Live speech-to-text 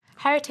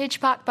Heritage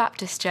Park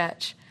Baptist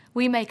Church.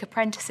 We make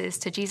apprentices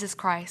to Jesus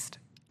Christ.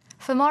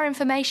 For more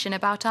information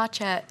about our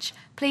church,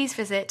 please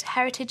visit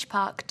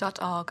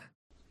heritagepark.org.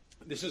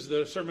 This is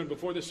the sermon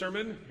before the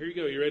sermon. Here you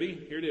go. You ready?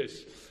 Here it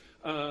is.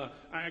 I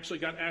actually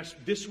got asked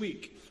this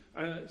week.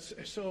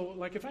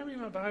 So, if I read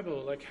my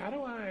Bible, how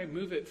do I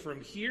move it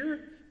from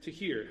here to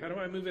here? How do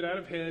I move it out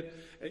of head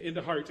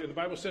into heart? And the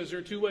Bible says there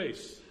are two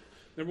ways.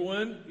 Number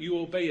one, you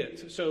obey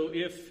it. So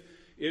if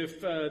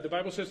the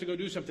Bible says to go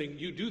do something,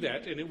 you do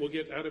that, and it will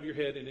get out of your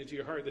head and into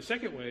your heart. The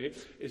second way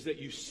is that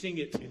you sing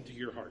it into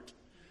your heart.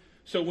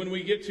 So when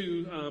we get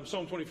to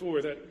Psalm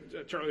 24,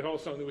 that Charlie Hall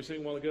song that we sang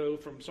a while ago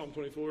from Psalm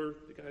 24,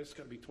 the guy's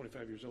got to be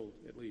 25 years old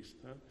at least,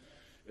 huh?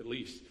 At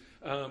least.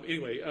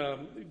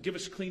 Give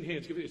us clean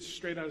hands. It's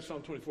straight out of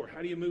Psalm 24.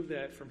 How do you move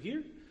that from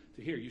here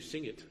to here? You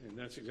sing it, and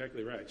that's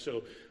exactly right.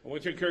 So I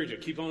want to encourage you.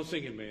 Keep on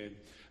singing, man.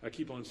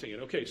 Keep on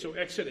singing. Okay, so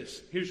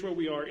Exodus. Here's where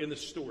we are in the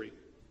story.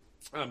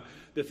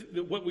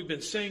 What we've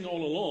been saying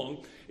all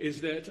along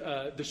is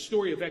that the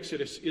story of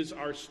Exodus is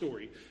our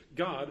story.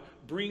 God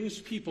brings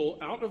people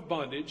out of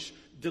bondage,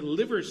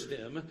 delivers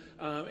them,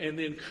 and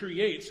then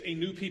creates a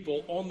new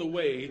people on the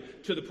way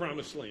to the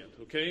promised land.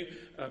 Okay?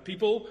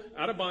 People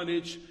out of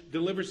bondage,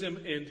 delivers them,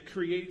 and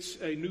creates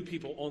a new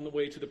people on the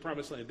way to the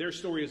promised land. Their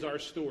story is our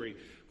story.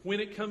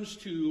 When it comes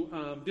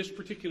to this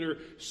particular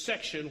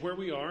section where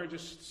we are,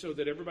 just so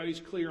that everybody's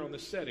clear on the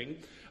setting,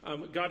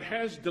 God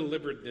has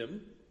delivered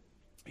them.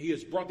 He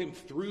has brought them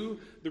through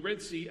the Red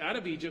Sea, out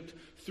of Egypt,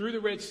 through the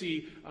Red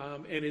Sea,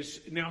 and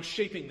is now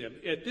shaping them.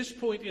 At this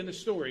point in the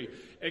story,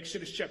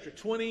 Exodus chapter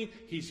 20,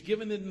 he's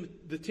given them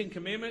the Ten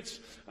Commandments.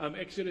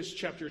 Exodus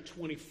chapter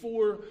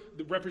 24,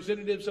 the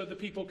representatives of the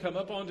people come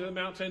up onto the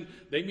mountain.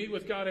 They meet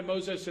with God and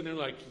Moses, and they're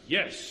like,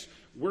 yes,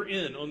 we're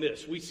in on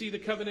this. We see the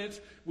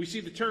covenant. We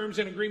see the terms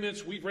and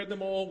agreements. We've read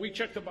them all. We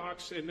checked the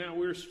box, and now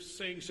we're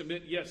saying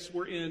submit. Yes,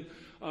 we're in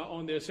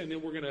on this. And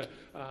then we're going to,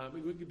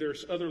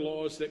 there's other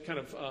laws that kind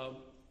of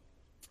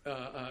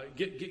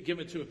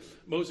given to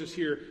Moses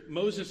here.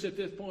 Moses at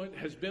this point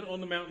has been on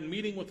the mountain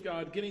meeting with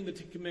God, getting the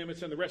Ten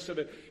Commandments and the rest of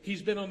it.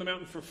 He's been on the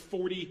mountain for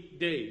 40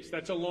 days.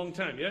 That's a long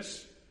time,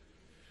 yes?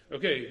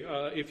 Okay,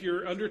 if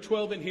you're under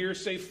 12 in here,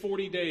 say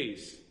 40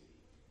 days.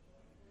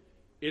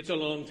 It's a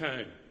long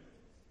time.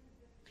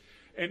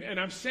 And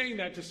I'm saying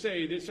that to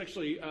say this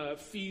actually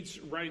feeds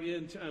right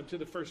into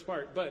the first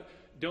part. But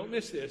don't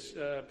miss this.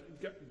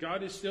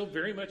 God is still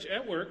very much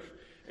at work.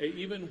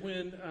 Even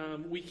when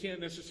we can't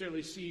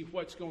necessarily see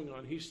what's going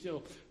on, he's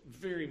still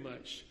very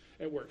much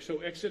at work. So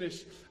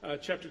Exodus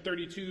chapter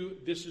 32,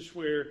 this is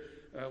where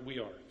we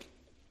are.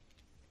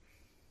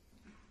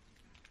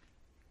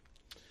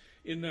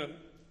 In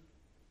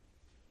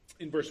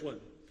verse 1,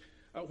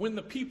 when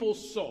the people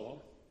saw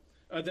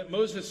that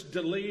Moses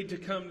delayed to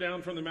come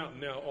down from the mountain.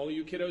 Now, all of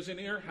you kiddos in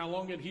here, how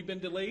long had he been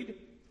delayed?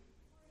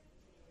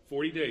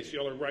 40 days.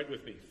 Y'all are right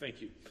with me.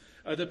 Thank you.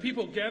 The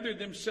people gathered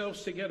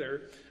themselves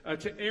together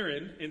to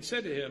Aaron and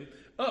said to him,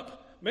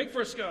 "Up, make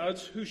for us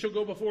gods who shall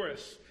go before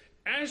us.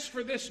 As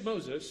for this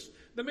Moses,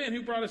 the man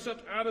who brought us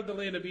up out of the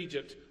land of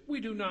Egypt, we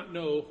do not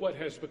know what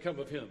has become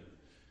of him."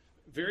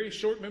 Very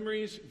short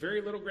memories,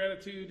 very little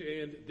gratitude,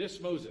 and this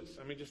Moses.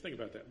 I mean, just think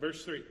about that.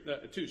 Verse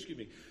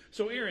 2.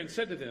 So Aaron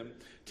said to them,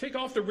 "Take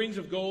off the rings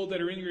of gold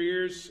that are in your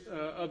ears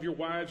of your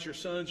wives, your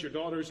sons, your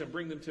daughters, and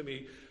bring them to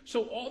me."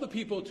 So all the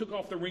people took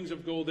off the rings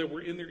of gold that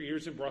were in their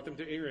ears and brought them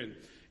to Aaron.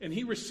 And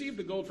he received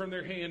the gold from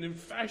their hand and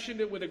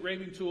fashioned it with a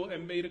graving tool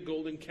and made a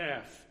golden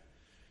calf.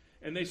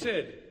 And they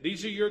said,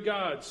 "These are your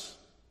gods,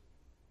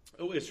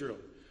 O Israel,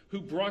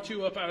 who brought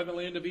you up out of the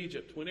land of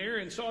Egypt." When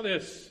Aaron saw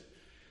this,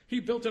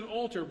 he built an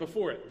altar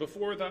before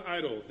the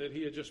idol that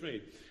he had just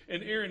made.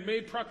 And Aaron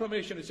made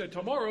proclamation and said,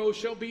 "Tomorrow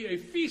shall be a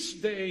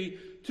feast day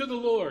to the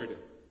Lord."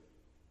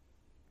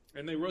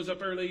 And they rose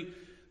up early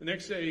the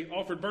next day,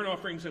 offered burnt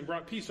offerings and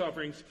brought peace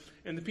offerings.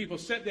 And the people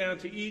sat down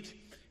to eat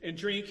and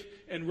drink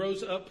and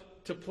rose up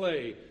to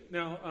play.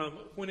 Now,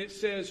 when it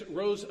says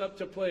rose up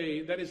to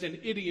play, that is an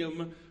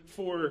idiom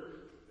for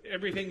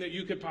everything that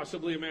you could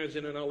possibly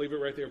imagine. And I'll leave it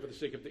right there for the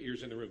sake of the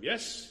ears in the room.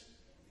 Yes?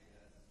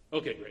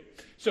 Okay, great.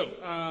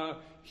 So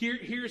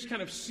here's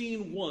kind of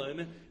scene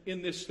one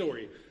in this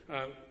story.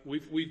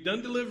 We've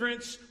done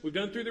deliverance. We've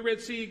done through the Red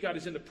Sea. God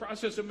is in the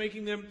process of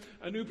making them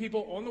a new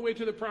people on the way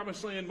to the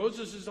promised land.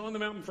 Moses is on the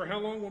mountain for how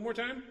long? One more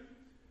time?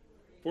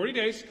 40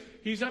 days.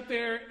 He's up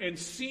there, and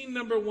scene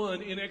number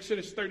one in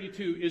Exodus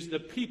 32 is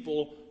the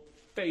people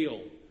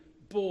fail.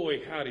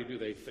 Boy, howdy do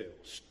they fail.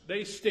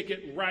 They stick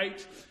it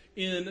right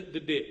in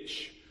the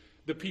ditch.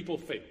 The people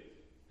fail.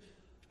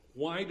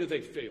 Why do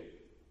they fail?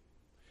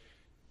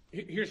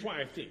 Here's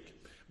why I think.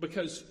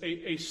 Because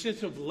a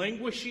sense of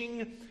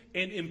languishing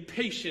and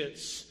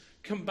impatience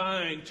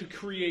combined to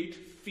create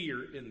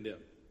fear in them.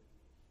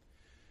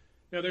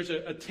 Now, there's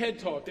a TED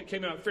Talk that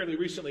came out fairly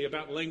recently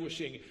about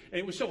languishing, and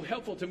it was so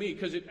helpful to me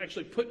because it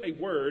actually put a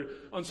word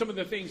on some of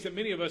the things that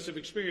many of us have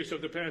experienced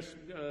over the past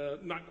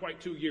not quite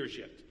 2 years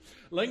yet.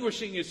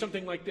 Languishing is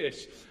something like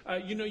this.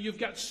 You've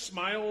got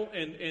smile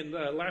and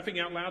laughing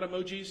out loud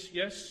emojis,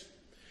 yes?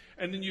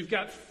 And then you've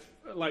got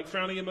like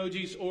frowning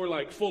emojis or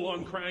like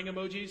full-on crying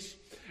emojis.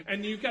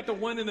 And you've got the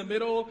one in the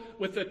middle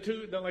with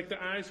like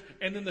the eyes,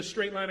 and then the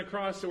straight line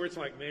across where it's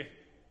like, meh.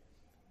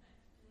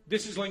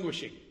 This is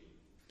languishing.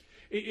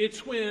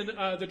 It's when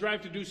the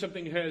drive to do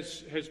something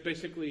has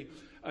basically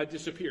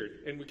disappeared,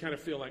 and we kind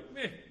of feel like,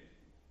 meh,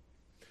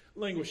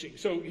 languishing.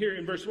 So here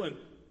in verse 1,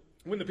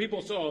 when the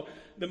people saw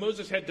that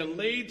Moses had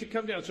delayed to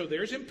come down, so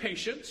there's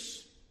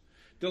impatience,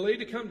 delayed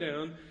to come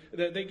down,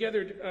 that they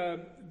gathered,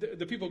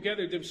 the people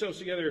gathered themselves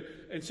together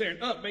and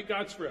saying, up, make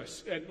gods for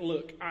us. And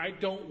look, I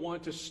don't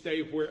want to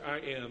stay where I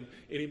am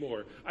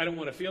anymore. I don't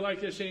want to feel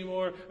like this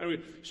anymore.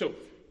 So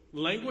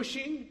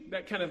languishing,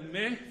 that kind of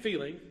meh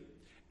feeling,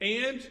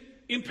 and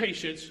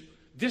impatience.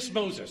 This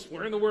Moses,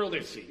 where in the world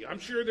is he? I'm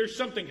sure there's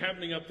something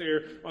happening up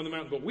there on the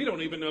mountain, but we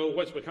don't even know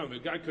what's become of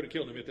him. God could have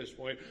killed him at this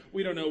point.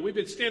 We don't know. We've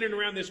been standing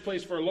around this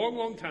place for a long,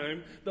 long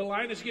time. The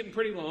line is getting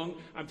pretty long.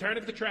 I'm tired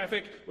of the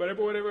traffic,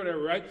 whatever,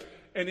 right?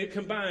 And it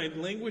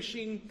combined,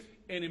 languishing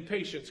and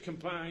impatience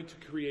combined to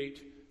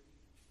create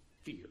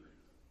fear.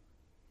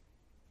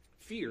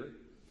 Fear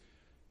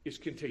is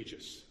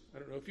contagious. I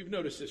don't know if you've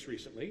noticed this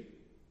recently.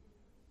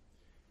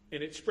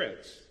 And it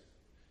spreads.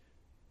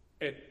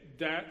 And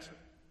that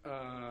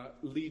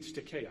leads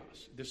to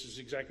chaos. This is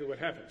exactly what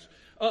happens.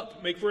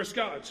 Up, make for us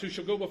gods who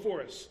shall go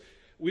before us.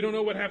 We don't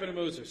know what happened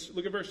to Moses.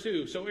 Look at verse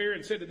 2. So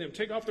Aaron said to them,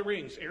 take off the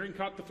rings. Aaron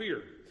caught the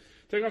fear.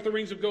 Take off the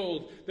rings of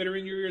gold that are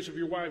in your ears of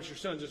your wives, your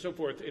sons, and so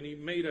forth. And he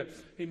made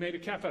a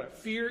calf out of it.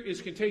 Fear is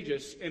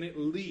contagious, and it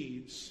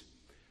leads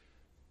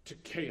to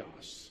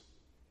chaos.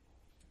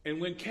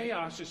 And when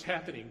chaos is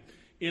happening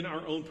in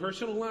our own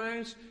personal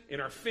lives, in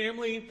our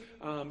family,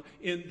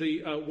 in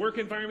the work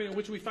environment in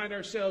which we find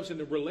ourselves, in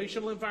the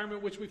relational environment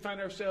in which we find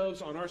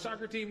ourselves, on our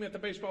soccer team, at the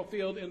baseball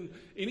field, in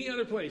any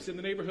other place, in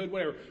the neighborhood,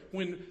 whatever.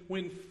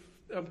 When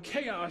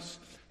chaos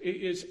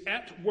is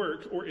at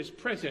work or is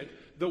present,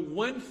 the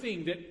one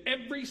thing that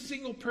every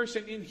single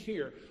person in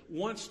here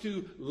wants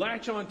to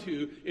latch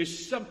onto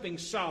is something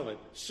solid,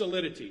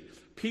 solidity.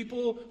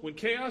 People, when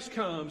chaos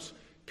comes,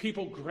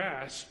 people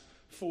grasp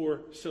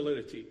for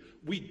solidity.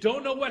 We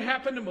don't know what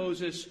happened to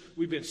Moses.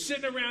 We've been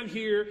sitting around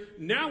here.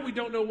 Now we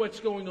don't know what's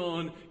going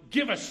on.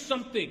 Give us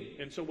something.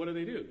 And so what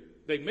do?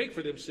 They make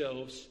for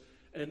themselves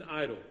an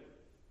idol.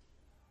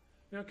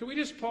 Now, can we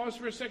just pause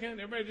for a second?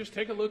 Everybody just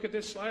take a look at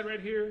this slide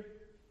right here.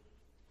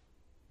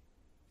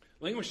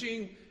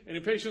 Languishing and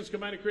impatience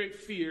combine to create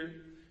fear.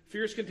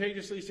 Fear is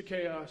contagious, leads to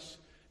chaos.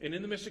 And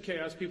in the midst of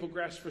chaos, people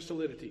grasp for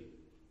solidity.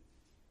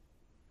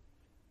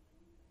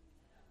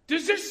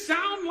 Does this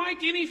sound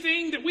like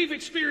anything that we've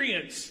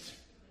experienced?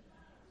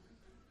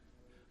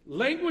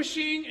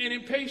 Languishing and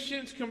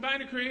impatience combine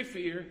to create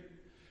fear.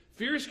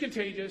 Fear is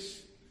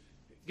contagious.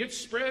 Gets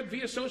spread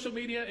via social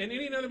media and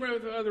any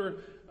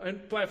other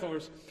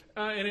platforms.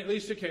 And it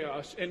leads to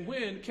chaos. And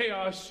when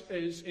chaos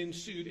is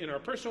ensued in our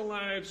personal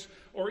lives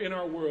or in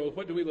our world,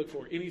 what do we look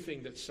for?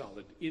 Anything that's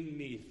solid.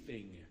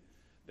 Anything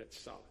that's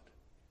solid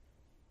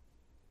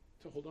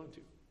to hold on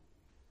to.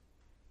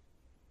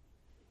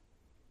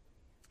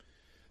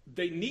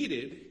 They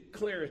needed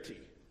clarity.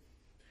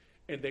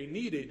 And they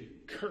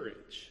needed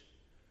courage.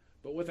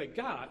 But what they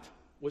got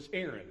was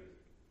Aaron.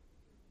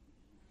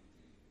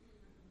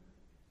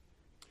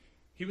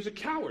 He was a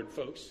coward,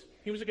 folks.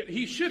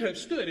 He should have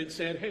stood and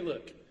said, hey,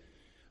 look,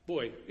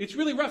 boy, it's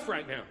really rough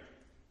right now.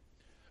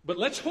 But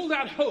let's hold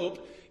out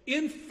hope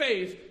in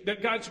faith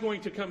that God's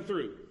going to come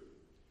through.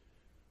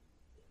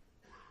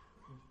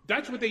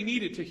 That's what they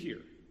needed to hear.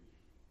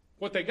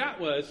 What they got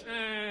was,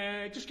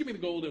 just give me the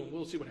gold and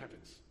we'll see what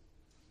happens.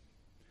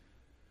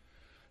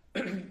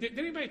 Did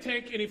anybody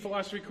take any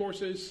philosophy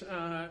courses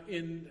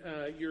in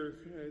your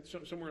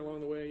somewhere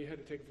along the way? You had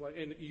to take a flight,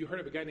 and you heard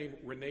of a guy named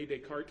Rene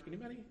Descartes.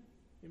 Anybody?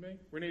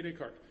 Rene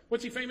Descartes.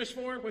 What's he famous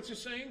for? What's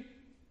his saying?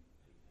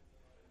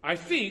 I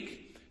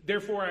think,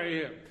 therefore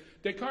I am.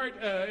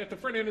 Descartes, at the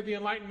front end of the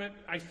Enlightenment,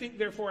 I think,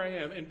 therefore I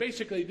am. And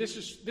basically, this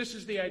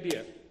is the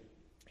idea.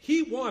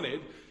 He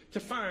wanted to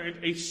find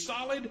a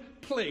solid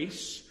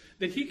place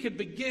that he could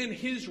begin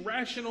his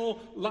rational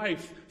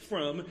life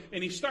from,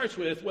 and he starts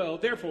with, well,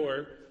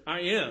 therefore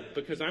I am,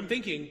 because I'm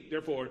thinking,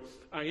 therefore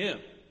I am.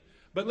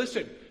 But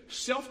listen,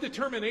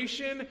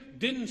 self-determination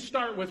didn't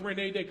start with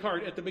Rene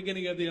Descartes at the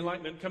beginning of the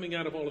Enlightenment, coming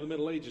out of all of the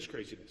Middle Ages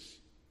craziness.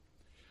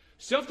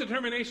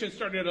 Self-determination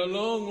started a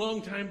long,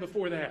 long time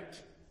before that.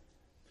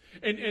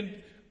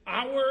 And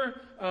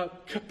our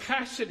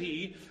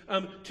capacity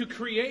to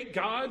create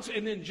gods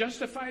and then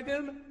justify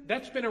them,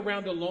 that's been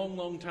around a long,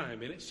 long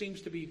time. And it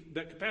seems to be,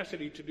 that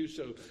capacity to do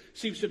so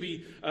seems to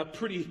be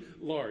pretty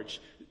large.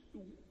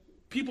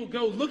 People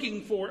go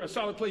looking for a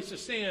solid place to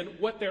stand.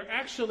 What they're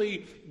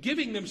actually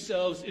giving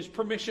themselves is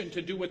permission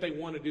to do what they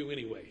want to do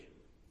anyway.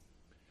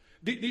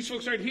 These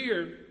folks right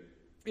here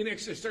in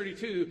Exodus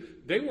 32,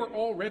 they were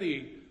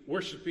already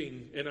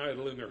worshiping an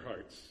idol in their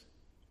hearts.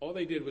 All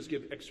they did was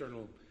give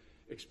external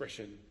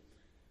expression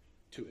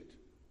to it.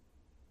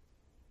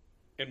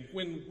 And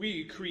when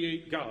we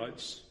create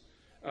gods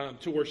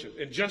to worship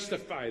and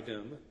justify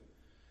them,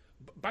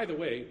 by the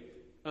way,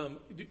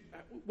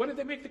 what did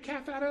they make the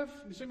calf out of?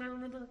 Does anybody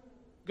remember?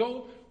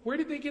 Gold. Where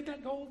did they get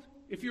that gold?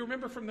 If you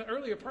remember from the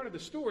earlier part of the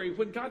story,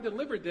 when God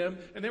delivered them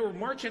and they were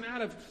marching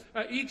out of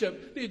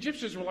Egypt, the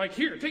Egyptians were like,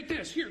 here, take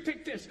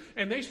this.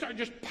 And they start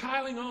just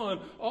piling on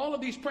all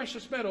of these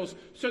precious metals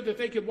so that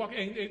they could walk.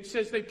 And it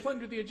says they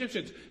plundered the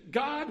Egyptians.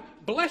 God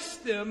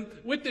blessed them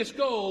with this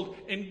gold,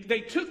 and they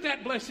took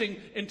that blessing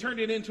and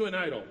turned it into an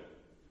idol.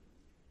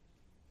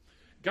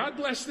 God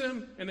blessed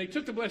them, and they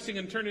took the blessing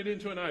and turned it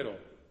into an idol.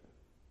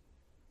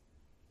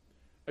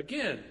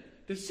 Again,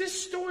 does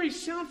this story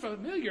sound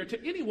familiar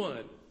to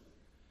anyone?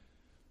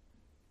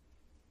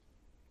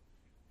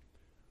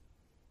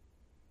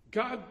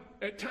 God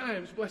at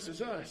times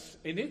blesses us,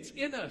 and it's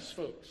in us,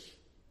 folks.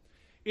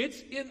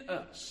 It's in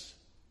us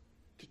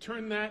to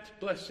turn that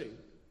blessing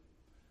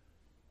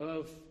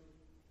of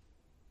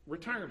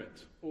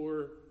retirement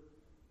or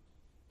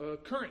a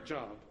current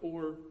job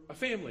or a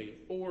family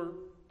or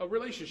a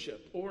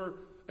relationship or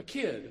a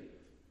kid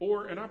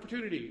or an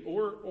opportunity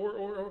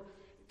or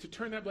to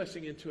turn that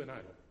blessing into an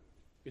idol.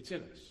 It's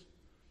in us.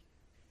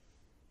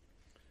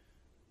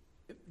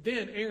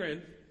 Then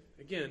Aaron,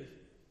 again,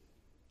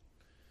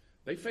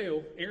 they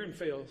fail. Aaron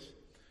fails.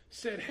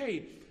 Said,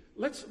 hey,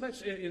 let's down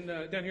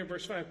here in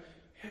verse 5.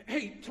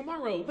 Hey,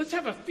 tomorrow, let's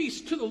have a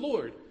feast to the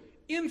Lord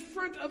in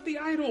front of the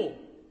idol.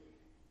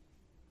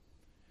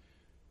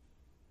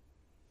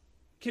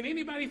 Can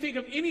anybody think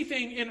of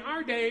anything in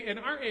our day and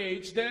our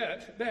age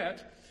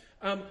that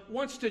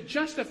wants to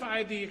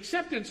justify the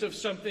acceptance of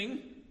something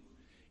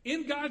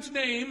in God's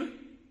name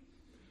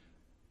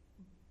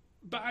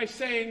by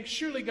saying,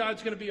 surely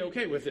God's going to be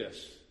okay with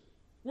this?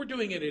 We're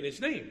doing it in His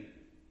name.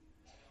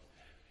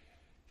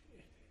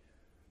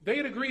 They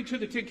had agreed to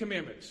the Ten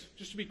Commandments,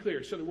 just to be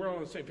clear, so that we're all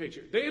on the same page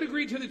here. They had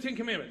agreed to the Ten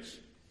Commandments.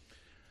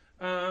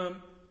 And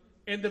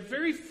the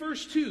very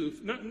first two,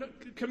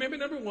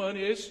 commandment number 1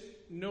 is,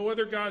 no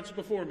other gods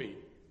before me.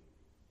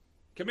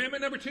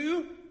 Commandment number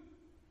 2,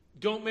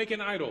 don't make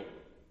an idol.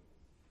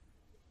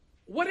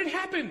 What had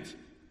happened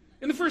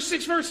in the first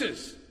 6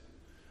 verses?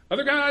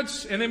 Other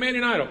gods, and they made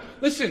an idol.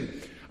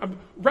 Listen,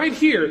 right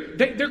here,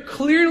 they're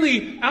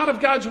clearly out of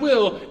God's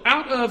will,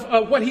 out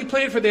of what He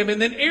planned for them. And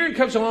then Aaron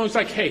comes along and is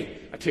like, hey,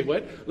 I tell you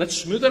what, let's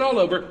smooth it all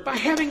over by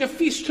having a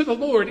feast to the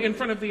Lord in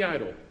front of the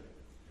idol.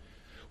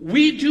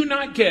 We do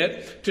not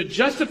get to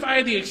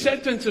justify the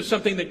acceptance of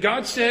something that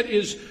God said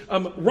is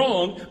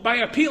wrong by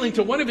appealing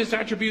to one of His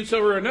attributes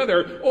over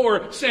another,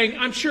 or saying,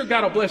 I'm sure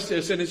God will bless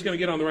this and is going to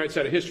get on the right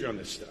side of history on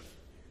this stuff.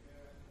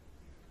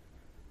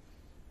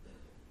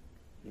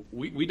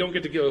 We don't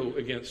get to go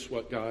against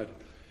what God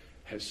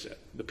has said.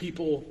 The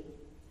people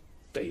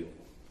fail.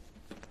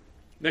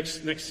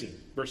 Next scene,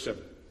 verse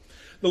 7.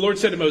 The Lord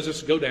said to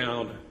Moses, go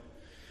down,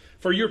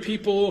 for your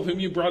people whom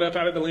you brought up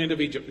out of the land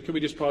of Egypt. Can we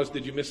just pause?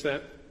 Did you miss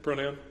that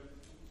pronoun?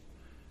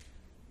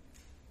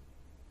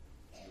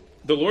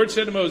 The Lord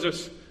said to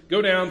Moses,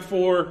 go down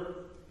for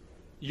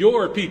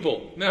your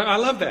people. Now, I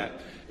love that.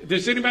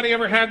 Does anybody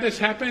ever have this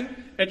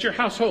happen at your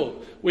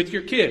household with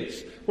your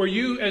kids, where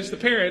you as the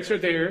parents are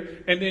there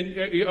and then,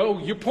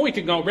 you're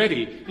pointing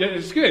already. Yeah,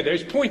 it's good.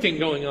 There's pointing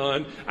going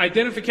on,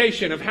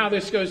 identification of how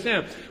this goes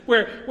down,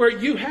 where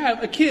you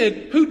have a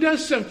kid who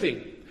does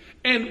something,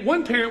 and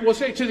one parent will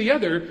say to the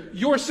other,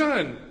 your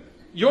son,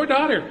 your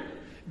daughter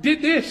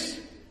did this.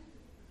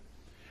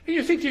 And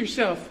you think to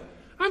yourself,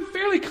 I'm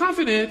fairly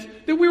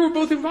confident that we were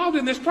both involved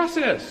in this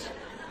process.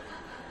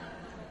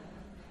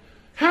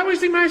 How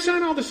is he my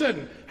son all of a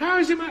sudden? How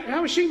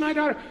is she my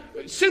daughter?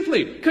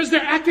 Simply because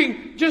they're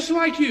acting just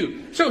like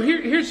you. So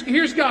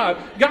here's God.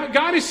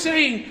 God is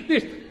saying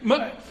this.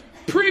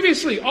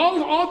 Previously,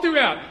 all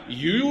throughout,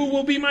 you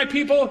will be my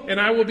people and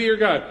I will be your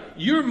God.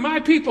 You're my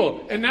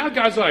people. And now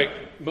God's like,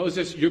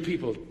 Moses, your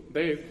people,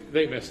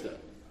 they messed up.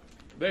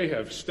 They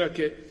have stuck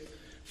it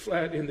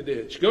flat in the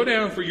ditch. Go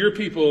down, for your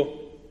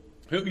people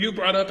whom you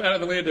brought up out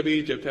of the land of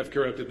Egypt have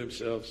corrupted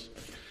themselves.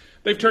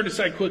 They've turned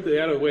aside quickly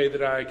out of the way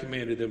that I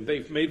commanded them.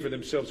 They've made for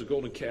themselves a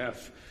golden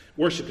calf,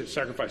 worshipped it,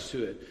 sacrificed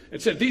to it,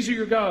 and said, these are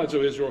your gods,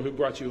 O Israel, who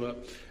brought you up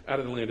out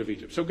of the land of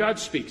Egypt. So God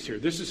speaks here.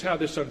 This is how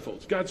this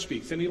unfolds. God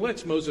speaks, and He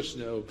lets Moses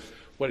know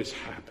what has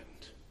happened.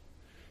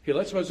 He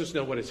lets Moses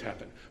know what has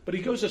happened. But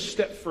He goes a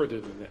step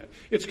further than that.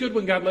 It's good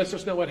when God lets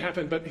us know what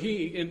happened, but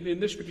He, in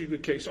this particular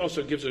case,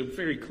 also gives a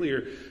very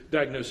clear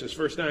diagnosis.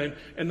 Verse 9,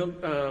 and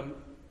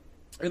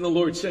the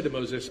Lord said to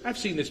Moses, I've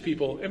seen this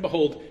people, and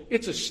behold,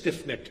 it's a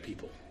stiff-necked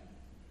people.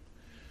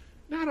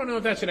 Now, I don't know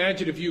if that's an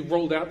adjective you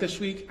rolled out this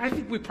week. I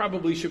think we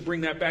probably should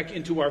bring that back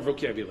into our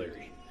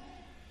vocabulary.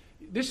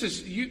 This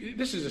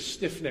is a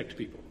stiff-necked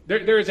people.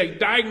 There is a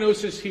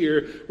diagnosis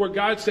here where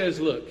God says,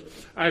 look,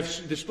 I've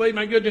displayed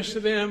my goodness to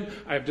them.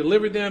 I have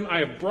delivered them. I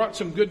have brought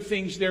some good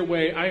things their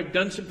way. I have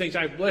done some things.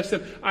 I have blessed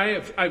them.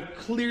 I've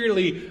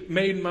clearly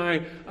made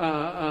my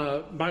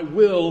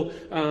will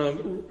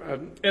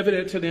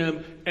evident to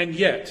them, and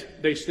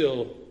yet they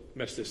still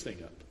mess this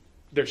thing up.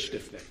 They're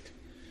stiff-necked.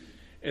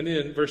 And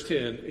then verse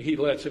 10, He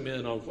lets him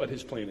in on what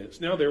His plan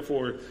is. Now,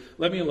 therefore,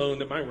 let me alone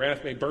that my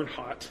wrath may burn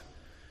hot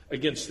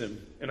against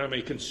them, and I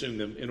may consume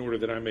them, in order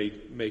that I may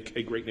make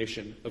a great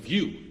nation of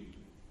you.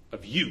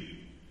 Of you.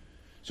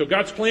 So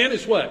God's plan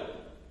is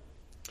what?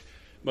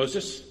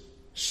 Moses,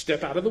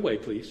 step out of the way,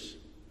 please.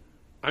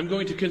 I'm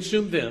going to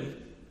consume them,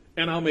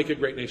 and I'll make a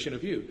great nation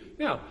of you.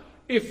 Now,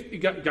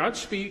 if God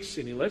speaks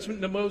and he lets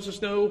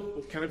Moses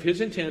know kind of his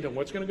intent on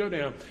what's going to go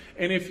down,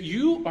 and if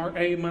you are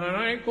a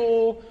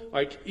maniacal,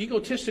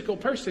 egotistical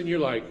person, you're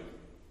like,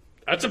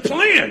 that's a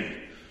plan.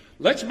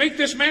 Let's make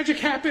this magic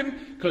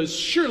happen, because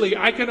surely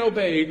I can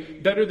obey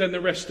better than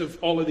the rest of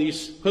all of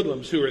these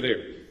hoodlums who are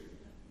there.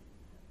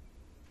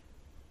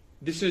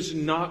 This is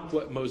not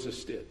what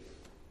Moses did.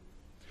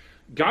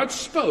 God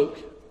spoke,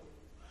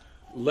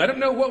 let him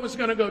know what was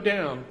going to go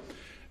down,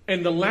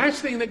 and the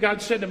last thing that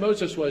God said to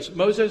Moses was,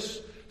 Moses,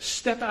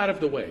 step out of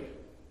the way.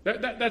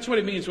 That's what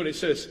it means when it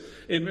says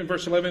in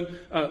verse 11,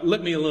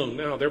 let me alone.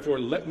 Now, therefore,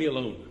 let me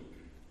alone.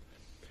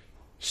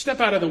 Step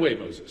out of the way,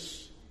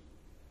 Moses.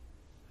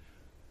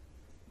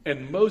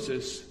 And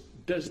Moses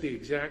does the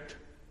exact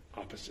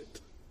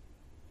opposite.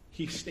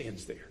 He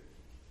stands there.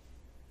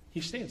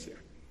 He stands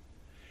there.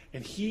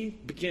 And he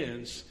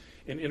begins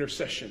an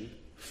intercession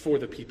for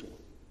the people.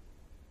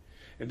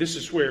 And this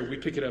is where we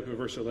pick it up in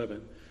verse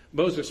 11.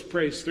 Moses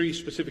prays three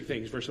specific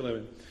things, verse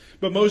 11.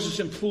 But Moses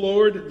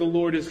implored the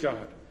Lord his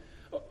God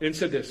and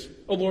said this,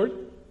 O Lord,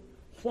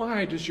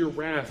 why does your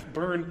wrath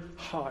burn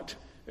hot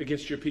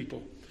against your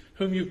people,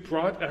 whom you've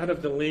brought out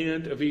of the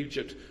land of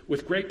Egypt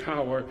with great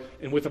power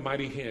and with a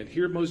mighty hand?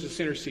 Here Moses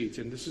intercedes,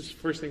 and this is the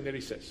first thing that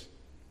he says.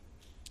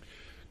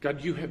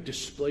 God, you have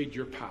displayed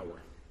your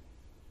power.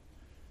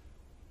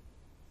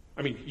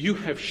 You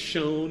have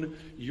shown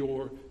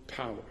your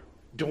power.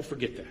 Don't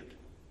forget that.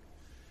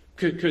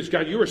 Because,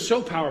 God, you are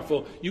so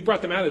powerful, you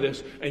brought them out of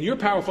this, and you're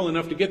powerful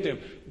enough to get them.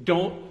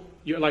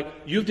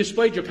 You've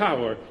displayed your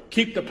power.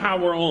 Keep the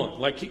power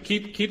on.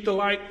 Keep the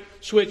light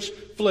switch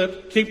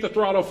flipped. Keep the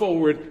throttle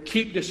forward.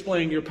 Keep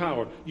displaying your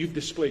power. You've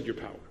displayed your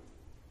power.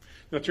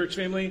 Now, church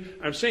family,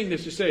 I'm saying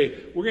this to say,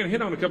 we're going to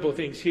hit on a couple of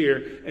things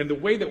here, and the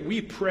way that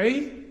we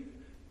pray,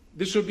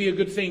 this would be a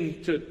good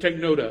thing to take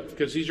note of,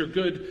 because these are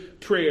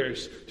good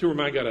prayers to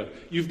remind God of.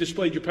 You've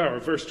displayed your power.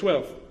 Verse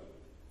 12.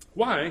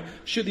 Why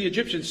should the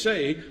Egyptians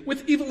say,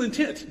 with evil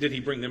intent did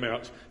he bring them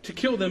out, to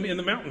kill them in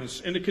the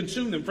mountains and to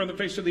consume them from the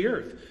face of the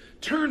earth?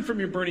 Turn from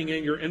your burning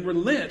anger and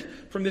relent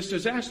from this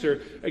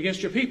disaster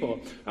against your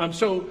people.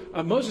 So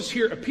Moses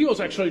here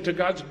appeals actually to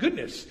God's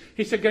goodness.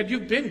 He said, God,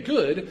 you've been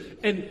good,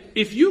 and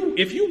if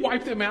you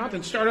wipe them out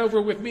and start over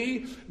with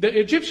me, the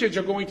Egyptians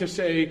are going to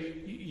say,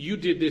 you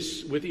did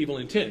this with evil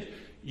intent.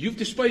 You've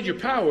displayed your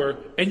power,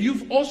 and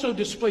you've also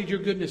displayed your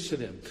goodness to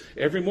them.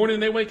 Every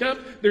morning they wake up,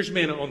 there's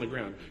manna on the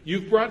ground.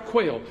 You've brought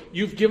quail.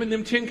 You've given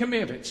them 10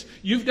 commandments.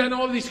 You've done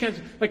all of these kinds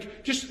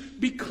of, just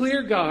be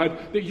clear,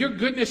 God, that your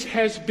goodness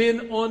has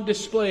been on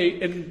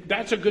display, and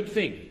that's a good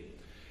thing.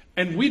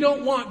 And we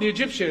don't want the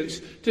Egyptians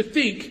to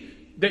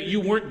think that you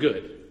weren't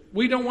good.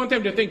 We don't want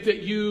them to think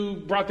that you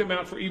brought them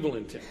out for evil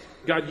intent.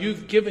 God,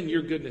 you've given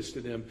your goodness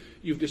to them.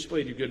 You've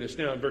displayed your goodness.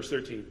 Now in verse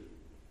 13,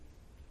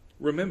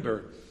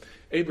 remember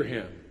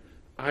Abraham,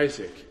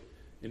 Isaac,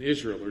 and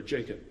Israel, or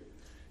Jacob,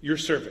 your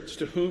servants,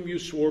 to whom you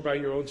swore by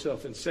your own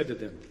self and said to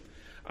them,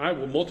 I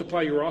will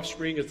multiply your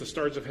offspring as the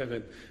stars of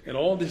heaven, and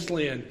all this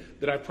land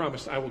that I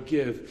promised I will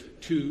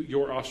give to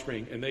your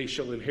offspring, and they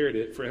shall inherit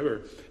it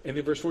forever. And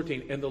in verse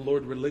 14, and the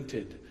Lord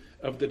relented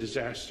of the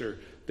disaster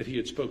that he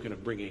had spoken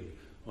of bringing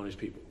on his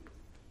people.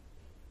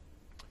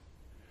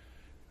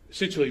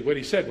 Essentially, what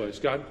he said was,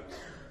 God,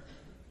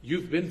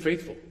 you've been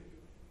faithful,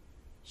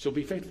 so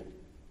be faithful.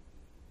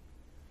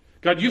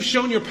 God, you've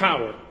shown your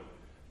power.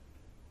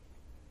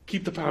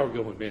 Keep the power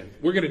going, man.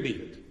 We're going to need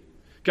it.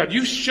 God,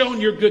 you've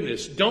shown your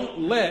goodness.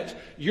 Don't let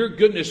your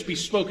goodness be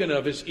spoken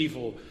of as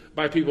evil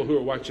by people who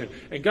are watching.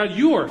 And God,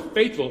 you are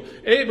faithful.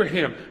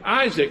 Abraham,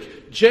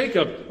 Isaac,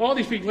 Jacob, all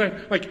these people,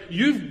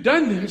 you've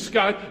done this,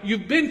 God.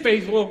 You've been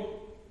faithful.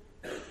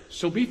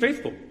 So be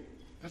faithful.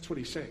 That's what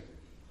he's saying.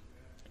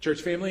 Church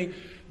family,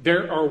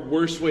 there are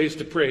worse ways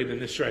to pray than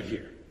this right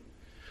here.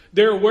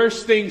 There are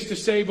worse things to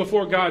say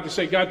before God, to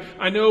say, God,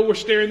 I know we're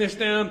staring this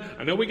down.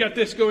 I know we got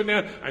this going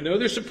down. I know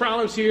there's some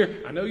problems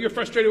here. I know you're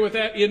frustrated with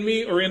that in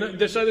me or in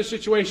this other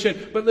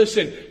situation. But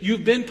listen,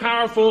 you've been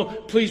powerful.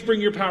 Please bring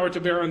your power to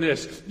bear on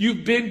this.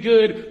 You've been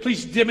good.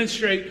 Please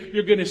demonstrate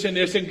your goodness in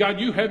this. And God,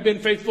 you have been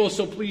faithful,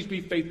 so please be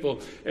faithful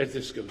as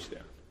this goes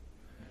down.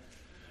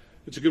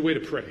 It's a good way to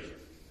pray.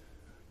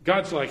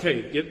 God's like,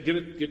 hey,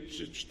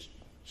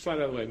 slide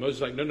out of the way. Moses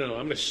is like, no, I'm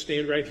going to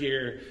stand right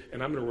here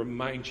and I'm going to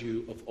remind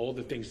you of all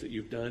the things that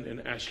you've done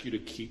and ask you to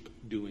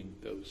keep doing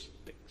those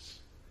things.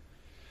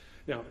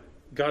 Now,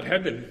 God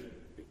had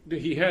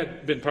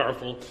been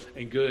powerful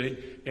and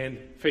good and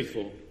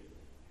faithful,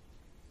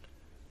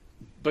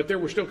 but there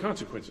were still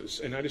consequences.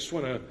 And I just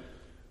want to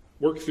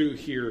work through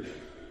here.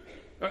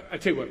 I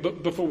tell you what,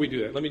 but before we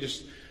do that, let me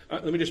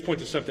just point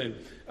to something.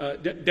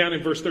 Down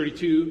in verse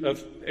 32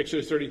 of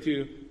Exodus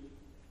 32,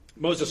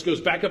 Moses goes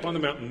back up on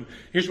the mountain.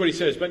 Here's what he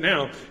says. But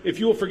now, if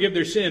you will forgive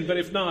their sin, but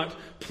if not,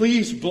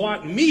 please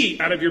blot me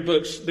out of your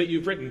books that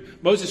you've written.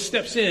 Moses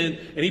steps in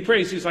and he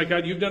prays. He's like,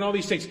 God, you've done all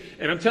these things.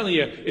 And I'm telling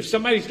you, if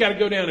somebody's got to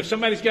go down, if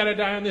somebody's got to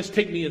die on this,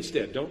 take me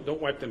instead. Don't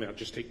wipe them out.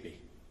 Just take me.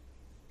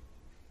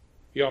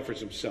 He offers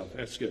himself.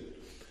 That's good.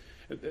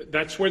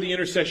 That's where the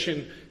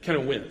intercession kind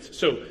of went.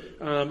 So,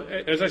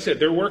 as I said,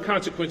 there were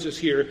consequences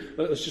here.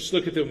 Let's just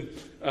look at them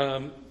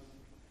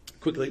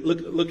quickly.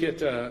 Look at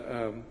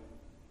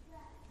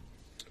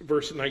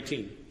verse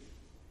 19.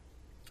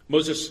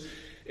 Moses,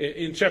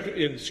 in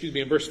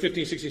verse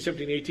 15, 16,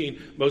 17,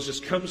 18, Moses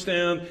comes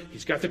down.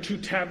 He's got the 2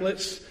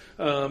 tablets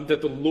that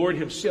the Lord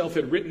himself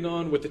had written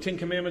on with the 10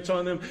 Commandments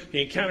on them.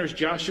 He encounters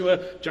Joshua.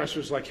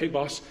 Joshua's like, hey,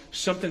 boss,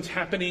 something's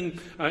happening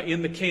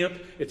in the camp.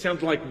 It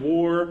sounds like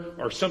war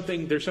or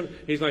something.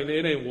 He's like,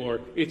 it ain't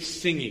war. It's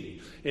singing.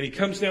 And he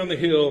comes down the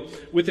hill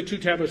with the 2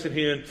 tablets in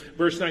hand.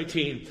 Verse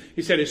 19,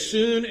 he said, as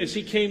soon as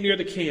he came near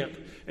the camp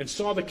and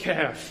saw the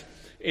calf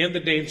and the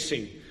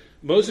dancing,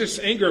 Moses'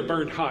 anger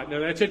burned hot.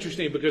 Now that's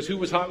interesting because who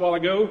was hot a while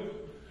ago?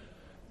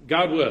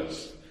 God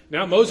was.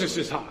 Now Moses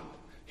is hot.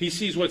 He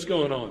sees what's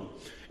going on.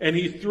 And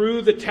he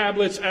threw the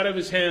tablets out of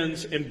his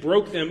hands and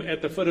broke them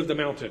at the foot of the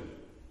mountain.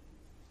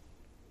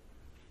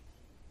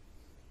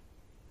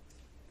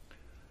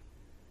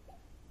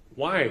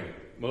 Why,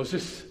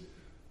 Moses?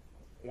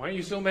 Why are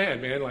you so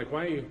mad, man? Like,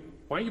 why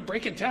are you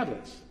breaking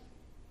tablets?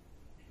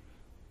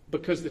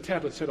 Because the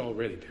tablets had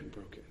already been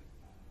broken.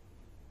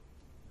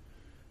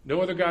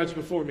 No other gods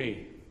before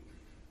me.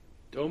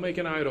 Don't make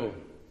an idol.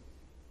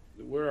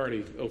 We're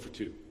already 0 for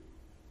 2.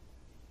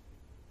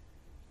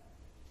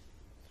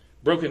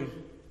 Broken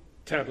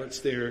tablets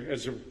there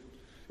as an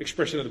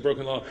expression of the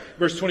broken law.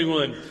 Verse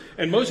 21,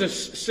 and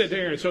Moses said to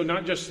Aaron, so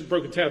not just the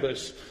broken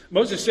tablets,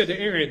 Moses said to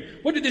Aaron,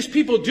 what did this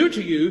people do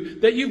to you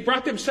that you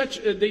brought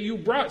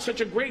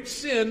such a great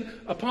sin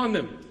upon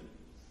them?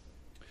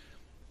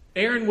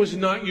 Aaron was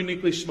not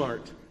uniquely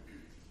smart.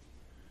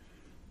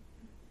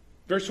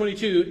 Verse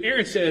 22,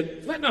 Aaron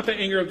said, let not the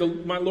anger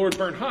of my Lord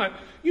burn hot.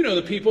 You know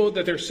the people,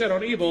 that they're set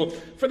on evil.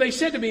 For they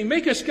said to me,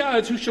 make us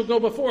gods who shall go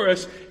before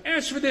us.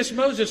 As for this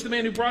Moses, the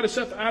man who brought us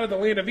up out of the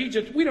land of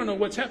Egypt, we don't know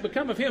what's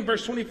become of him.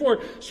 Verse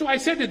 24, so I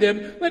said to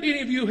them, let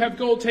any of you have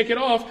gold, take it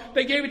off.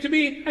 They gave it to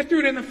me. I threw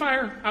it in the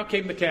fire. Out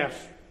came the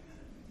calf.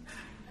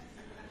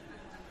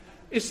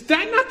 Is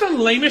that not the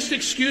lamest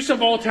excuse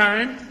of all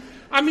time?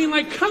 I mean,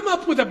 like, come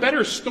up with a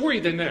better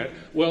story than that.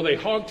 Well, they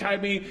hogtied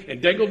me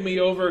and dangled me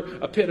over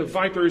a pit of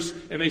vipers,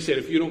 and they said,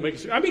 if you don't make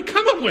it... I mean,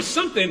 come up with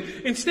something.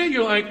 Instead,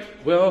 you're like,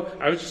 well,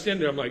 I was just in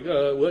there. I'm like,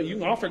 well, you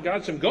can offer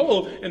God some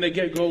gold. And they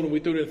gave gold, and we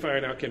threw it in the fire,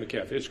 and out came a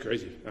calf. It's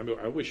crazy. I mean,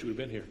 I wish you would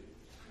have been here.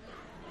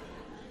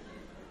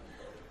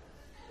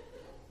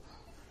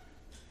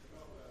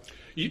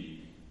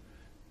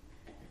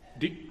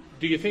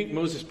 Do you think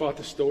Moses bought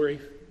the story?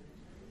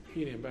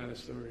 He didn't buy the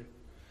story.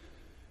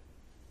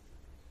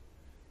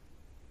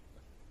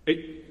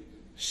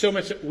 So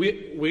much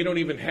we don't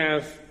even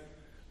have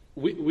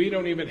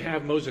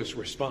Moses'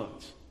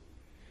 response.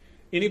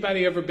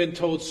 Anybody ever been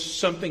told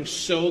something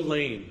so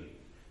lame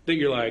that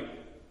you're like,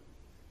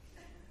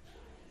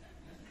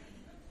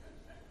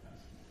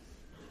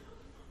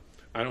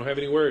 I don't have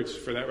any words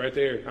for that right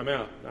there. I'm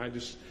out.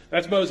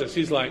 That's Moses.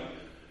 He's like,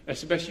 that's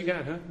the best you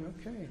got, huh?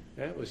 Okay.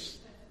 That was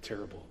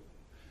terrible.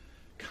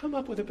 Come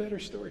up with a better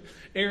story.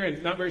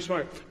 Aaron, not very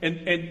smart.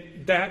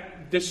 And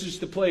this is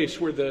the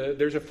place where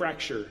there's a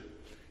fracture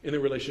in the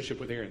relationship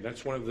with Aaron.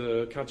 That's one of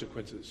the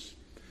consequences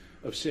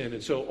of sin.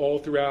 And so all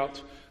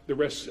throughout the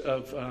rest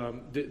of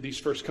these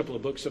first couple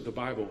of books of the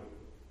Bible,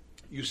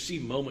 you see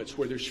moments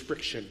where there's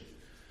friction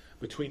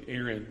between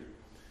Aaron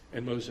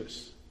and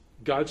Moses.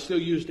 God still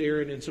used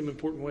Aaron in some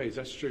important ways.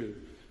 That's true.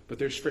 But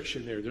there's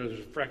friction there. There's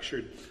a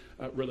fractured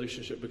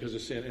relationship because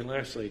of sin. And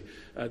lastly,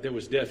 there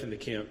was death in the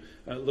camp.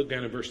 Look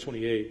down at verse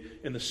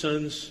 28. And the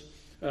sons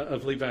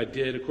of Levi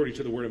did, according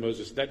to the word of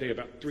Moses, that day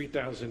about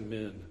 3,000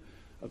 men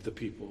of the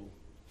people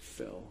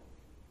fell.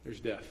 There's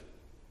death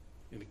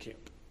in the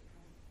camp.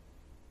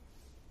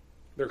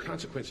 There are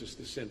consequences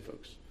to sin,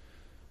 folks.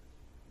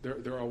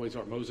 There always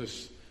are.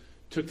 Moses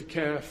took the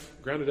calf,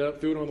 ground it up,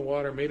 threw it on the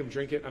water, made him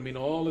drink it. I mean,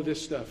 all of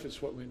this stuff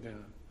is what went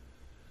down.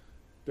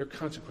 There are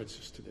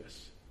consequences to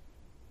this.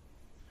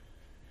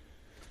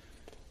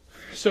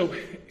 So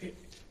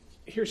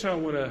here's how I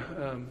want to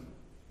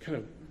kind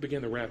of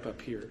begin the wrap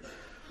up here.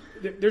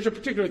 There's a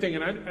particular thing,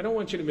 and I don't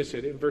want you to miss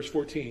it, in verse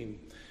 14.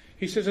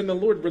 He says, and the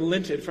Lord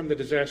relented from the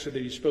disaster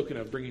that he's spoken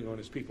of bringing on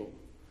his people.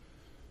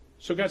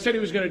 So God said he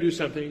was going to do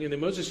something, and then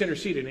Moses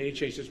interceded, and he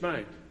changed his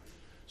mind.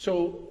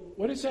 So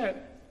what does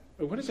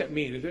that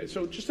mean?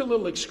 So just a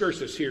little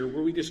excursus here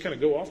where we just kind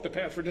of go off the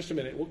path for just a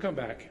minute. We'll come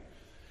back.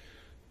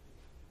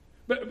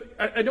 But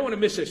I don't want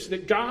to miss this,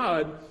 that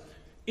God,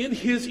 in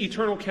his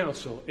eternal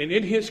counsel and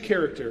in his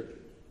character,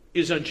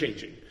 is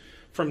unchanging.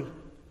 From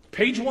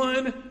page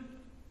 1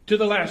 to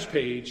the last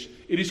page,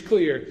 it is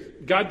clear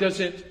God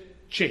doesn't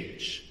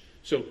change.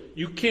 So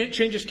you can't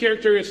change his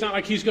character. It's not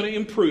like he's going to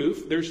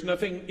improve. There's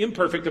nothing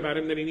imperfect about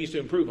him that he needs to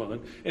improve on.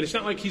 And it's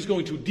not like he's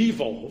going to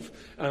devolve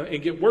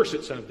and get worse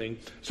at something.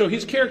 So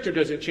his character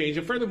doesn't change.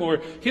 And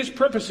furthermore, his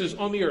purposes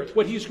on the earth,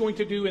 what he's going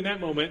to do in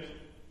that moment,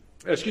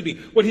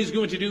 what he's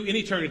going to do in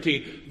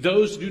eternity,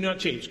 those do not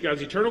change.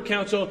 God's eternal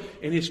counsel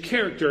and his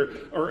character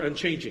are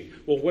unchanging.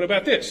 Well, what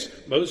about this?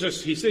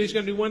 Moses, he said he's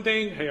going to do one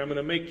thing. Hey, I'm going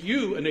to make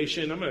you a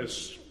nation. I'm going to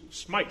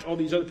smite all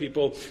these other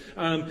people.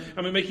 I'm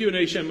going to make you a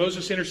nation.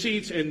 Moses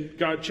intercedes, and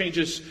God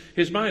changes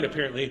his mind,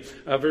 apparently.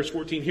 Verse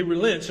 14, he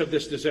relents of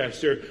this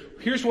disaster.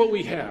 Here's what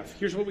we have.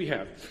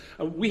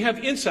 We have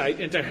insight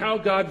into how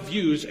God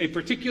views a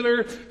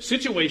particular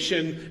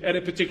situation at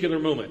a particular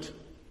moment.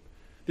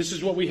 This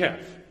is what we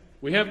have.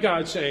 We have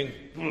God saying,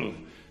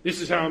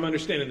 this is how I'm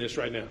understanding this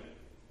right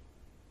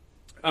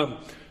now.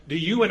 Do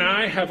you and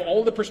I have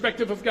all the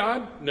perspective of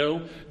God?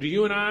 No. Do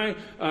you and I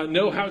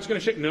know how it's going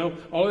to shake? No.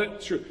 All of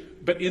that's true.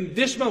 But in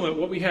this moment,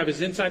 what we have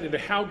is insight into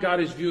how God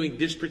is viewing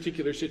this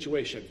particular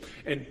situation.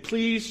 And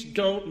please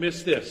don't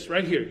miss this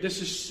right here.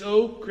 This is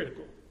so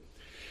critical.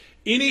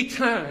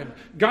 Anytime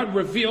God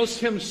reveals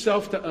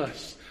himself to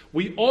us,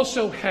 we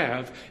also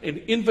have an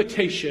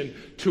invitation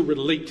to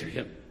relate to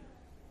him.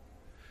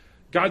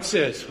 God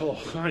says,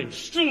 I'm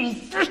so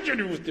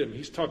frustrated with them.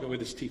 He's talking with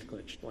his teeth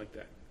clenched like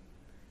that.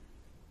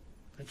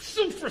 I'm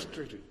so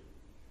frustrated.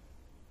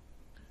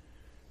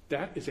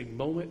 That is a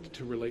moment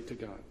to relate to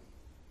God.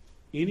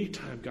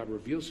 Anytime God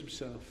reveals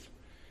himself,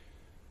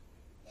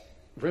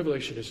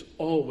 revelation is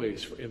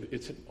always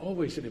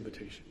always an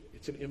invitation.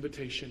 It's an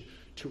invitation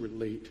to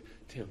relate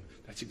to him.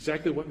 That's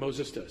exactly what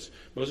Moses does.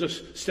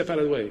 Moses, step out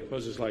of the way.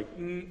 Moses is like,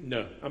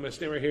 no, I'm going to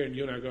stand right here and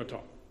you and I are going to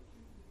talk.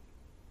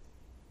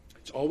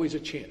 It's always a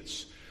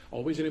chance,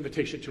 always an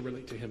invitation to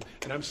relate to him.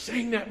 And I'm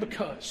saying that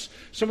because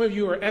some of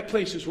you are at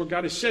places where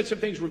God has said some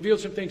things, revealed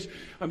some things,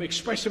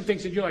 expressed some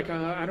things, and you're like,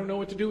 I don't know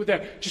what to do with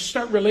that. Just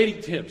start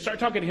relating to him. Start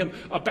talking to him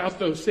about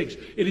those things.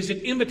 It is an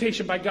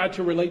invitation by God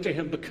to relate to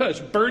him because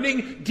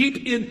burning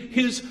deep in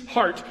his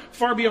heart,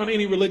 far beyond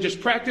any religious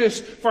practice,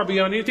 far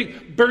beyond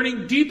anything,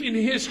 burning deep in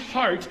his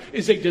heart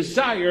is a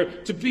desire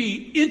to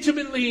be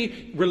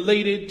intimately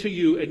related to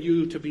you and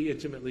you to be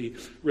intimately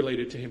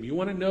related to him. You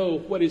want to know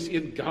what is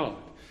in God.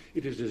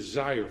 It is a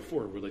desire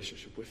for a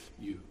relationship with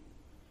you.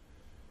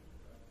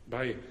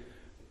 By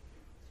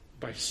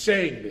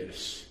saying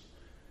this,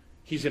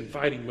 he's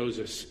inviting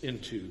Moses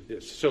into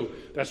this. So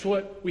that's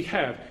what we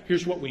have.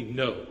 Here's what we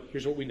know.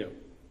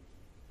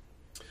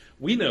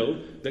 We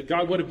know that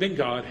God would have been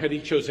God had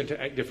he chosen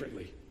to act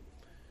differently.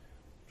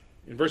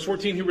 In verse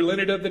 14, he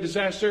relented of the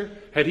disaster.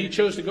 Had he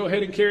chose to go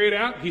ahead and carry it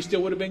out, he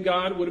still would have been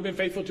God, would have been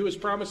faithful to his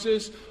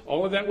promises.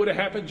 All of that would have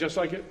happened just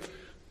like it.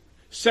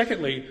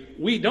 Secondly,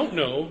 we don't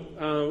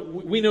know,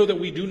 we know that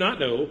we do not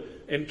know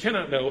and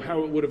cannot know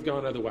how it would have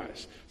gone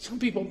otherwise. Some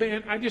people,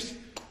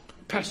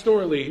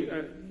 pastorally,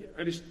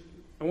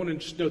 I want to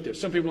just note this.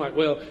 Some people are like,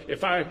 well,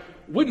 if I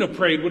wouldn't have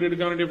prayed, would it have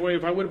gone a different way?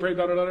 If I would have prayed,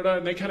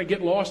 and they kind of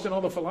get lost in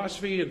all the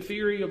philosophy and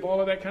theory of all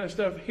of that kind of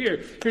stuff.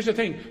 Here's the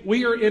thing.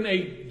 We are in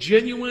a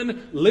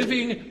genuine,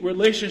 living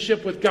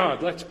relationship with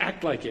God. Let's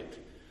act like it.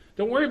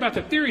 Don't worry about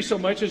the theory so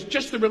much as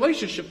just the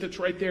relationship that's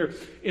right there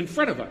in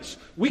front of us.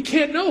 We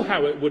can't know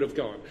how it would have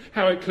gone,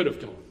 how it could have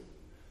gone.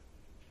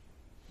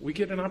 We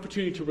get an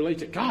opportunity to relate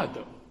to God,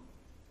 though.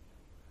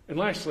 And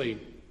lastly,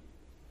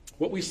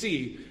 what we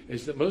see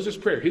is that Moses'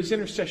 prayer, his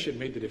intercession,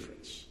 made the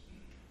difference.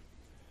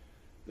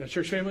 Now,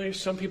 church family,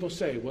 some people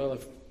say, well,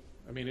 it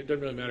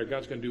doesn't really matter.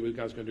 God's going to do what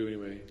God's going to do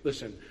anyway.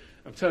 Listen,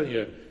 I'm telling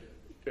you,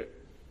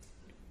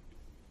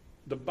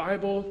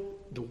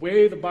 the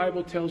way the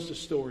Bible tells the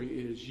story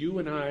is you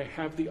and I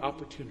have the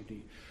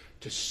opportunity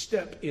to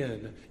step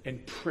in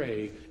and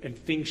pray, and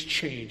things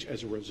change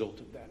as a result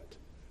of that.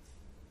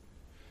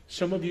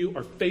 Some of you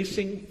are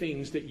facing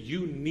things that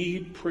you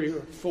need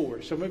prayer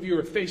for. Some of you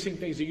are facing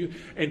things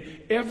and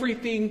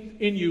everything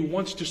in you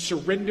wants to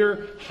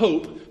surrender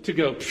hope to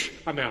go,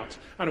 I'm out.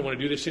 I don't want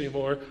to do this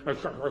anymore.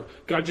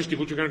 God, just do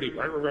what you're going to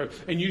do.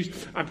 And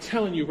I'm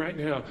telling you right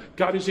now,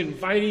 God is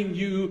inviting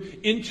you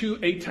into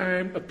a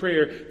time of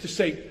prayer to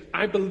say,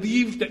 I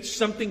believe that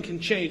something can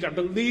change. I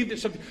believe that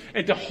something,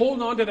 and to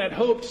hold on to that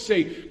hope to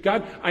say,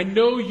 God, I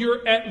know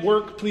you're at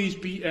work. Please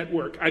be at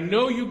work. I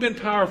know you've been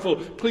powerful.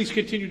 Please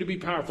continue to be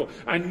powerful.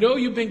 I know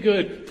you've been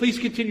good. Please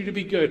continue to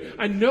be good.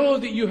 I know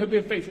that you have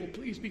been faithful.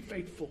 Please be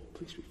faithful.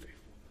 Please be faithful.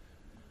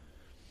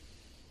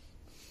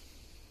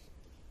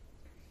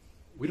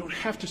 We don't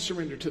have to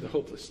surrender to the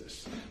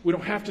hopelessness. We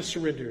don't have to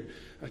surrender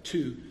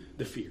to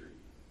the fear.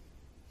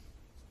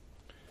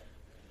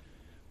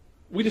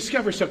 We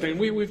discover something.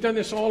 We've done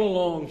this all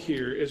along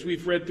here as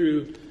we've read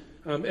through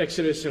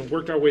Exodus and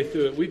worked our way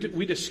through it.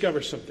 We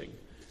discover something.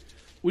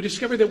 We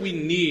discover that we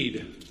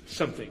need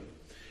something.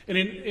 And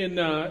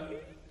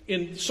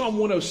in Psalm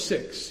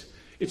 106,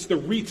 it's the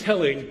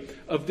retelling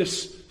of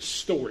this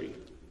story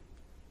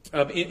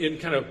in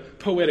kind of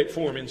poetic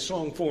form, in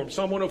song form.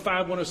 Psalm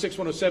 105, 106,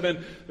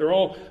 107, they're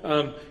all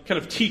kind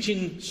of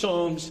teaching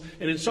psalms.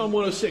 And in Psalm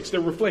 106, they're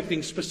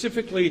reflecting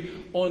specifically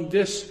on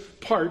this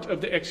part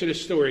of the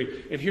Exodus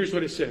story. And here's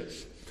what it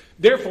says.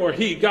 Therefore,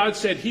 God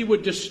said he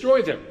would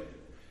destroy them.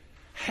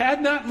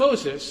 Had not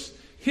Moses,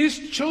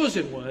 his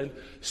chosen one,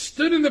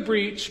 stood in the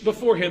breach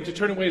before him to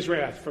turn away his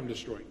wrath from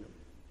destroying them.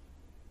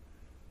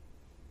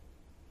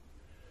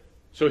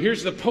 So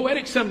here's the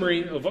poetic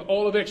summary of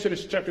all of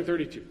Exodus chapter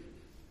 32.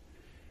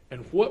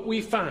 And what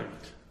we find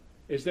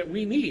is that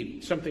we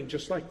need something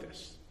just like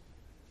this.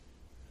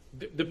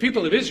 The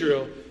people of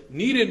Israel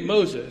needed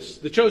Moses,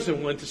 the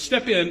chosen one, to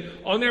step in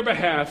on their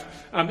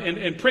behalf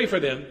and pray for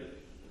them.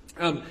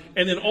 And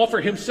then offer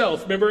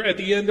himself. Remember at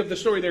the end of the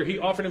story there, he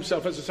offered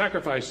himself as a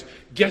sacrifice.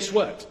 Guess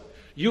what?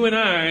 You and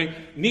I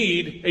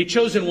need a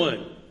chosen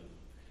one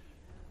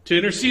to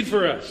intercede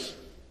for us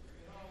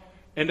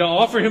and to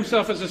offer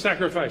himself as a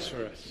sacrifice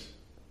for us.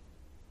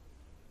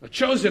 A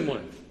chosen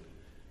one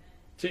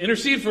to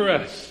intercede for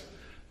us,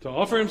 to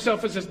offer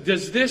himself as a...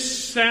 Does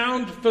this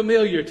sound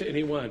familiar to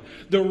anyone?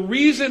 The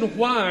reason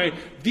why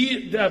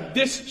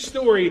this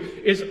story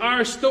is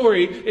our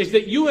story is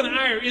that you and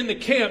I are in the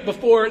camp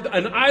before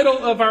an idol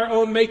of our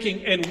own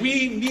making, and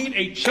we need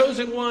a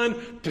chosen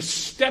one to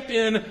step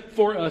in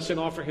for us and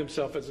offer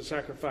himself as a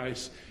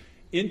sacrifice.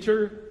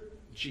 Enter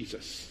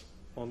Jesus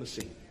on the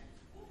scene.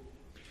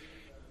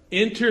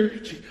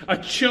 Enter a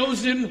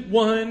chosen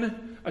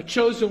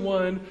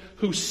one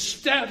who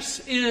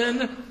steps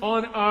in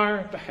on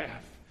our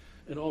behalf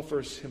and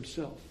offers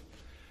himself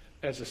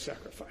as a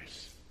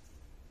sacrifice.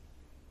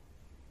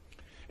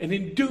 And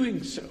in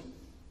doing so,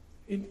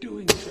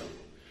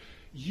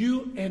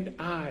 you and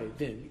I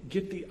then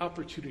get the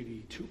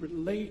opportunity to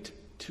relate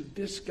to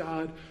this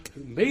God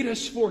who made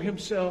us for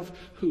himself,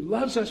 who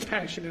loves us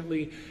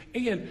passionately,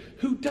 and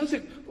who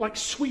doesn't like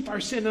sweep our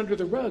sin under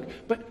the rug,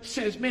 but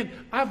says, man,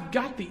 I've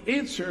got the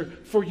answer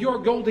for your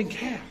golden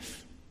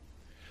calf.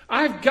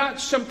 I've got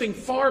something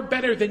far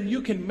better than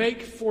you can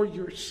make for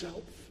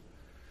yourself.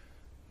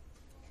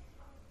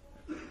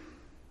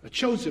 A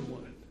chosen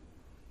one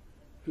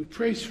who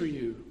prays for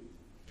you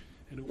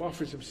and who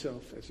offers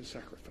himself as a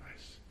sacrifice.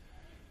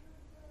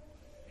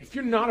 If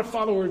you're not a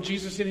follower of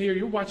Jesus in here,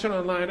 you're watching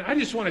online, I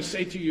just want to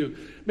say to you,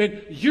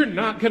 man, you're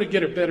not going to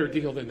get a better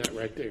deal than that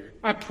right there.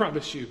 I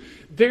promise you.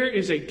 There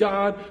is a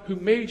God who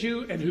made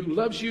you and who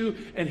loves you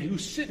and who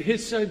sent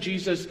his son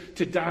Jesus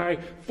to die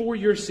for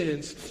your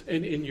sins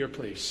and in your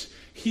place.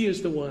 He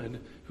is the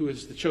one who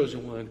is the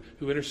chosen one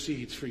who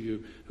intercedes for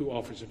you, who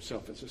offers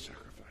himself as a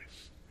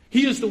sacrifice.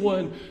 He is the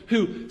one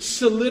who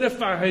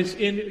solidifies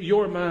in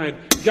your mind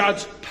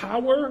God's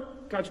power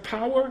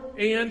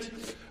and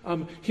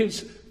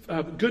his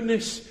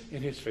goodness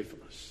and his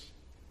faithfulness.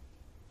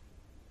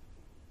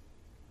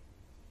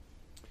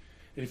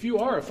 And if you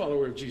are a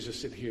follower of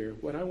Jesus in here,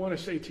 what I want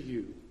to say to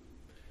you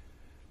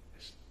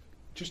is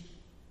just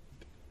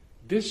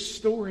this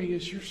story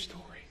is your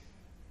story.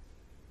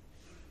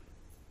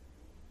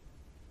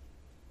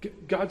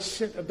 God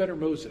sent a better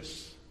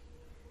Moses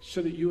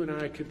so that you and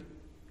I could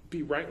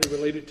be rightly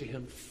related to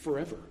him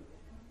forever.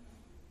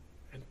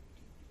 And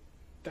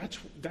that's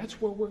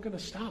where we're going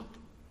to stop.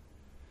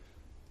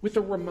 With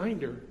a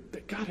reminder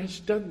that God has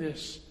done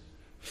this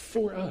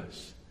for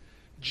us.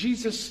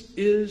 Jesus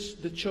is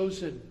the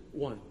chosen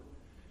one.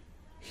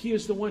 He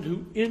is the one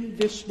who in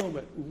this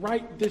moment,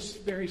 right this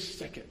very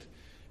second,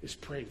 is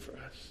praying for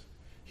us.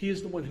 He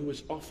is the one who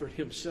has offered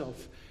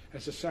himself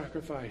as a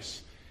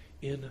sacrifice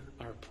in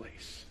our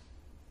place.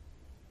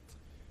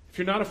 If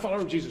you're not a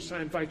follower of Jesus,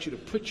 I invite you to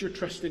put your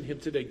trust in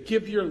him today.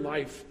 Give your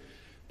life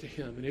to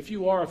him. And if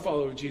you are a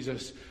follower of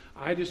Jesus,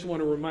 I just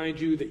want to remind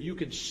you that you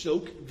can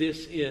soak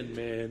this in,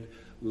 man.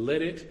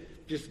 Let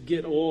it just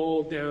get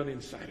all down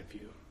inside of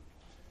you.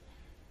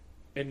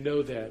 And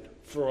know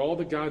that for all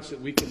the gods that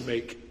we can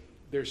make,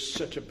 there's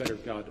such a better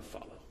God to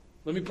follow.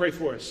 Let me pray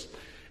for us,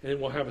 and then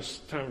we'll have a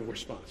time of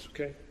response,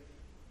 okay?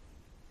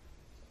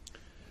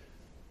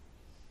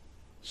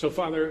 So,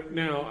 Father,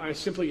 now I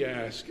simply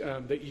ask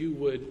that you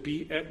would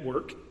be at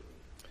work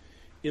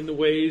in the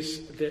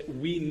ways that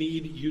we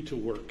need you to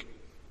work.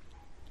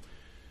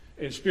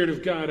 And Spirit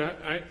of God,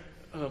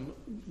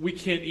 we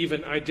can't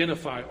even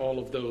identify all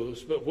of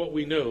those, but what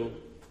we know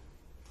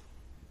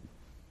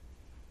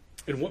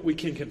and what we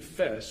can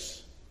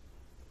confess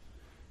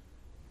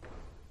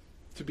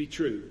to be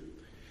true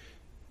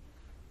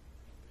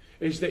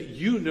is that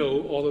you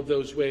know all of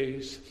those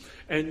ways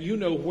and you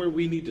know where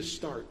we need to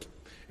start.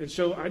 And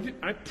so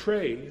I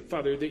pray,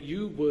 Father, that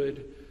you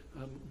would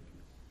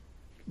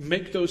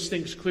make those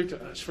things clear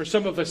to us. For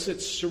some of us,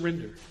 it's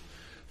surrender.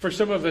 For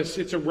some of us,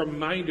 it's a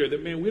reminder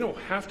that, man, we don't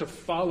have to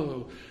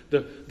follow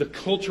the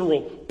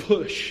cultural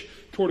push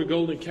toward a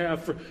golden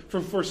calf.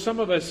 For some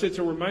of us, it's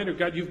a reminder,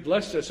 God, you've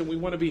blessed us, and we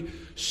want to be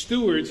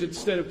stewards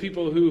instead of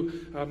people who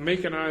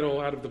make an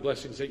idol out of the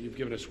blessings that you've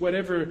given us.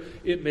 Whatever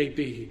it may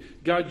be,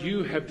 God,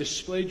 you have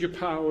displayed your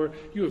power.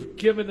 You have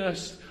given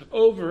us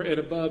over and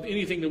above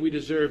anything that we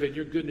deserve, and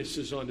your goodness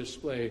is on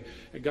display.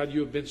 And God, you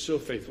have been so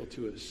faithful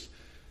to us.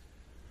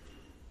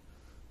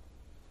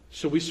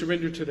 So we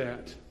surrender to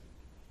that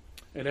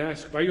and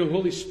ask by your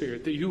Holy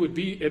Spirit that you would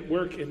be at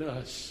work in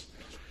us.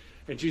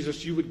 And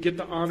Jesus, you would get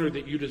the honor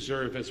that you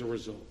deserve as a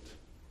result.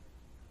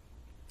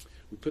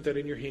 We put that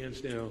in your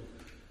hands now.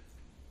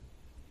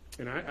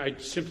 And I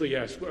simply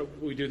ask, well,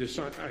 we do this,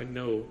 I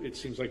know it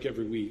seems like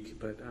every week,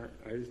 but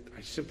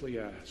I simply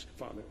ask,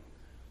 Father,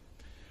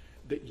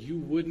 that you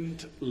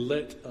wouldn't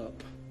let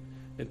up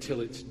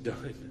until it's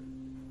done.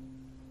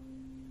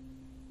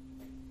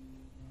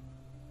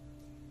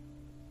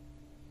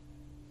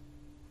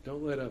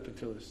 Don't let up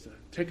until it's done.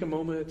 Take a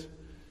moment,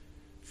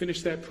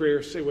 finish that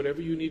prayer, say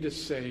whatever you need to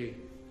say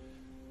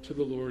to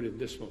the Lord in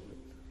this moment.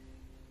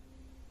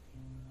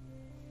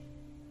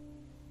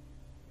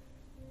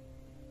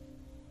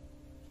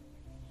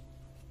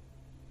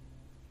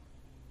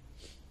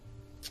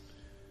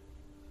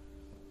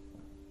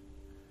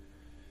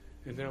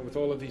 And now with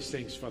all of these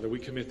things, Father, we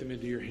commit them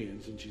into your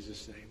hands in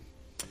Jesus' name.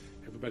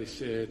 Everybody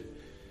said,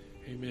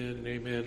 amen and amen.